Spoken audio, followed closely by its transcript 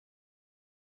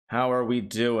How are we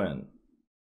doing?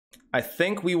 I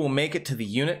think we will make it to the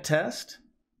unit test.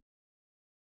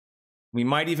 We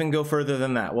might even go further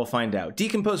than that. We'll find out.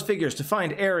 Decompose figures to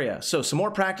find area. So some more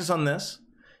practice on this,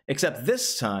 except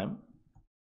this time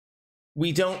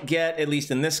we don't get, at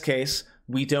least in this case,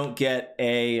 we don't get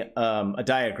a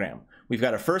diagram. We've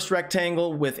got a first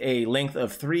rectangle with a length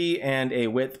of 3 and a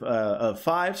width of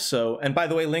 5. So, and by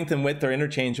the way, length and width are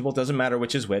interchangeable. Doesn't matter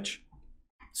which is which.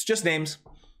 It's just names.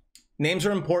 Names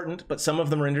are important, but some of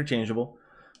them are interchangeable.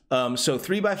 So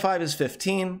 3 by 5 is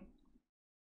 15.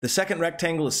 The second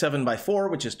rectangle is 7 by 4,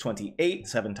 which is 28.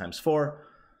 7 times 4.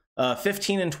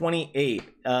 15 and 28.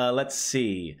 Let's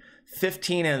see.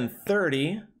 15 and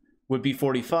 30 would be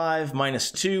 45.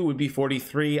 Minus 2 would be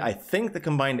 43. I think the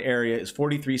combined area is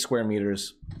 43 square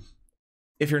meters.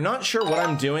 If you're not sure what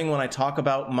I'm doing when I talk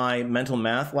about my mental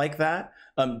math like that,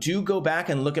 do go back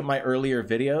and look at my earlier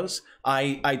videos.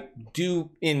 I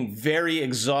do, in very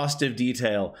exhaustive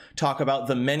detail, talk about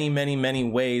the many, many, many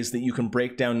ways that you can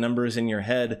break down numbers in your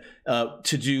head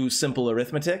to do simple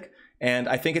arithmetic. And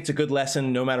I think it's a good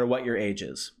lesson no matter what your age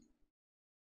is.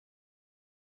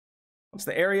 What's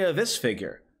the area of this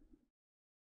figure?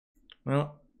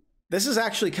 Well, this is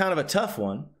actually kind of a tough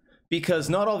one because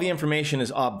not all the information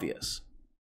is obvious.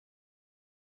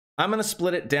 I'm going to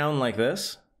split it down like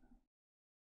this.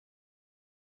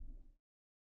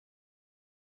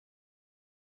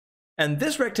 And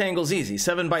this rectangle is easy.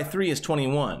 7 by 3 is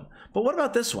 21. But what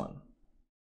about this one?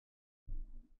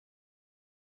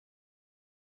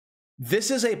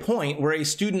 This is a point where a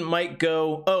student might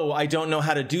go, oh, I don't know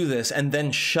how to do this, and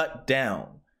then shut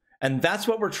down. And that's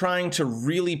what we're trying to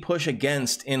really push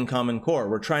against in Common Core.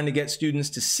 We're trying to get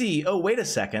students to see, oh, wait a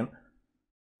second.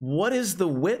 What is the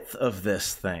width of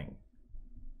this thing?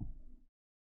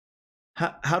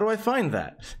 How do I find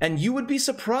that? And you would be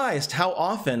surprised how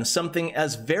often something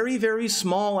as very, very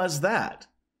small as that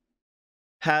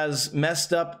has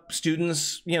messed up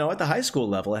students, you know, at the high school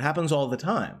level. It happens all the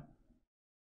time.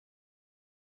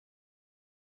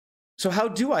 So how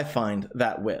do I find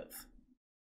that width?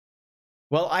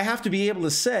 Well, I have to be able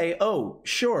to say, oh,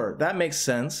 sure, that makes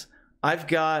sense. I've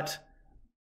got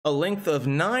a length of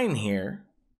 9 here,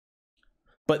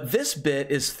 but this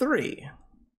bit is 3,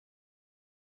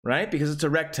 right? Because it's a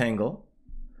rectangle.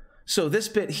 So this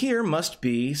bit here must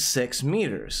be 6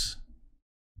 meters.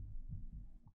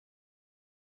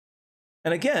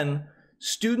 And again,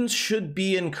 students should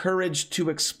be encouraged to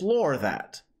explore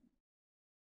that.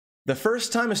 The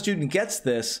first time a student gets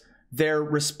this, their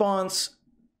response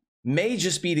may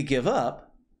just be to give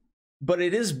up, but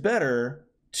it is better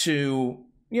to,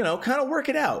 you know, kind of work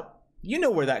it out. You know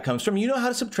where that comes from. You know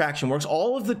how subtraction works.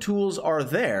 All of the tools are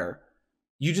there.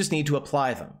 You just need to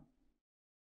apply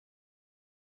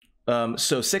them.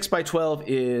 So 6 by 12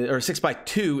 is, or 6 by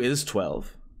 2 is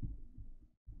 12.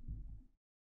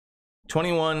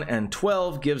 21 and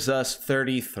 12 gives us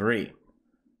 33.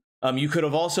 You could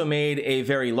have also made a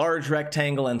very large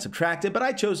rectangle and subtracted, but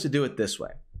I chose to do it this way.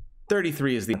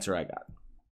 33 is the answer I got.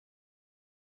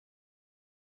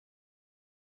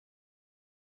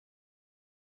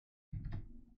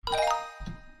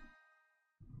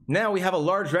 Now we have a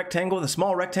large rectangle with a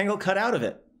small rectangle cut out of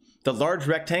it. The large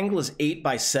rectangle is 8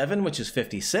 by 7, which is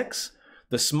 56.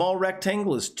 The small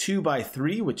rectangle is 2 by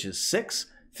 3, which is 6.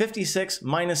 56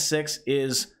 minus 6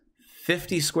 is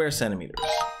 50 square centimeters.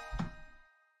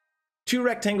 Two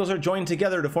rectangles are joined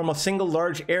together to form a single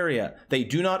large area. They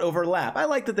do not overlap. I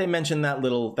like that they mentioned that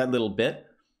little bit.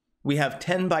 We have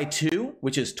 10 by 2,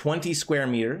 which is 20 square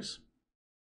meters.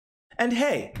 And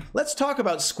hey, let's talk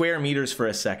about square meters for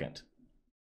a second.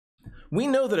 We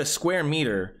know that a square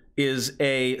meter is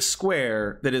a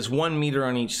square that is 1 meter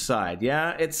on each side.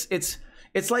 Yeah, it's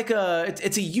like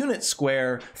it's a unit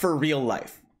square for real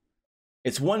life.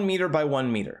 It's 1 meter by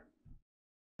 1 meter.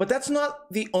 But that's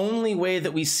not the only way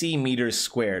that we see meters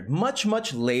squared. Much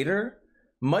later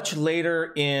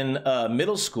in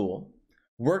middle school,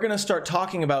 we're going to start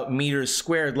talking about meters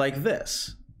squared like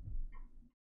this.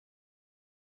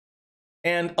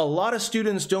 And a lot of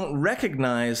students don't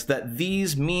recognize that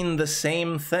these mean the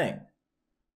same thing.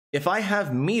 If I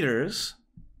have meters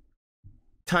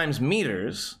times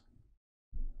meters,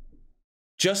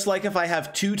 just like if I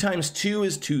have 2 times 2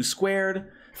 is 2 squared,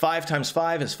 5 times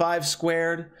 5 is 5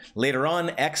 squared. Later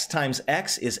on, x times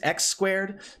x is x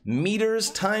squared. Meters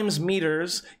times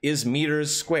meters is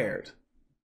meters squared.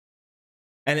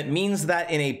 And it means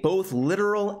that in a both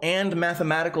literal and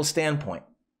mathematical standpoint.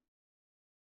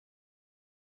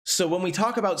 So when we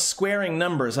talk about squaring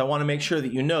numbers, I want to make sure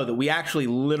that you know that we actually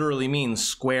literally mean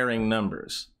squaring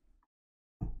numbers.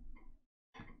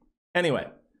 Anyway.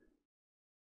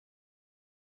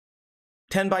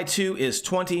 10 by 2 is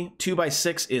 20, 2 by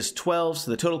 6 is 12,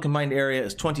 so the total combined area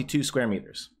is 22 square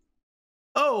meters.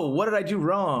 Oh, what did I do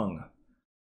wrong?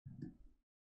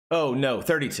 Oh no,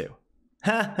 32.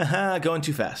 Ha ha ha, going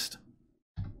too fast.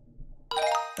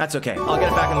 That's okay, I'll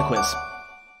get it back in the quiz.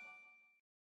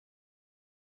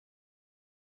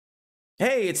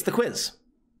 Hey, it's the quiz.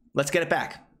 Let's get it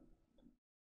back.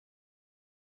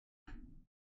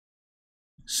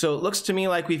 So it looks to me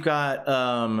like we've got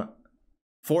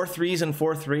 4 3s and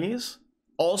 4 3s.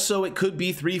 Also, it could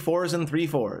be 3 4s and 3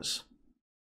 4s.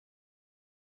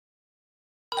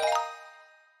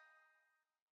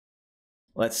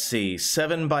 Let's see,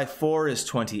 7 by 4 is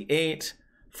 28,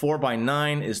 4 by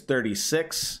 9 is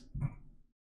 36,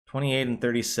 28 and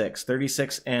 36.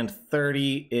 36 and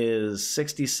 30 is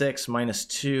 66, minus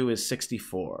 2 is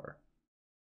 64.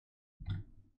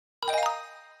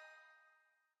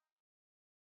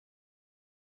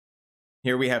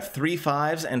 Here we have 3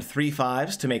 5s and 3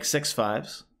 5s to make 6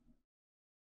 5s,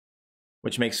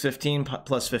 which makes 15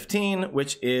 plus 15,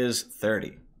 which is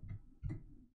 30.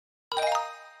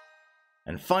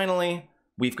 And finally,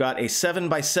 we've got a 7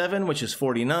 by 7, which is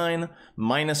 49,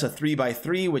 minus a 3 by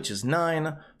 3, which is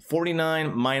 9.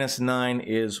 49 minus 9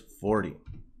 is 40.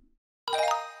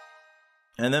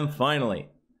 And then finally,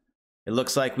 it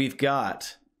looks like we've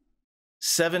got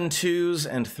 7 2s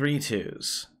and 3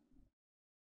 2s.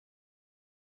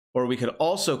 Or we could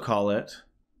also call it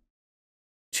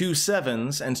 2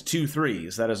 7s and 2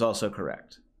 3s. That is also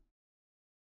correct.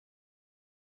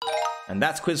 And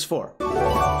that's quiz 4.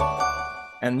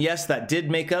 And yes, that did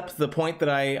make up the point that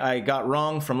I got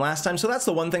wrong from last time. So that's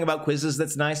the one thing about quizzes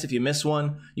that's nice. If you miss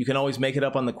one, you can always make it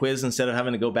up on the quiz instead of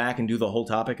having to go back and do the whole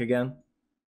topic again.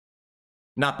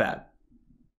 Not bad.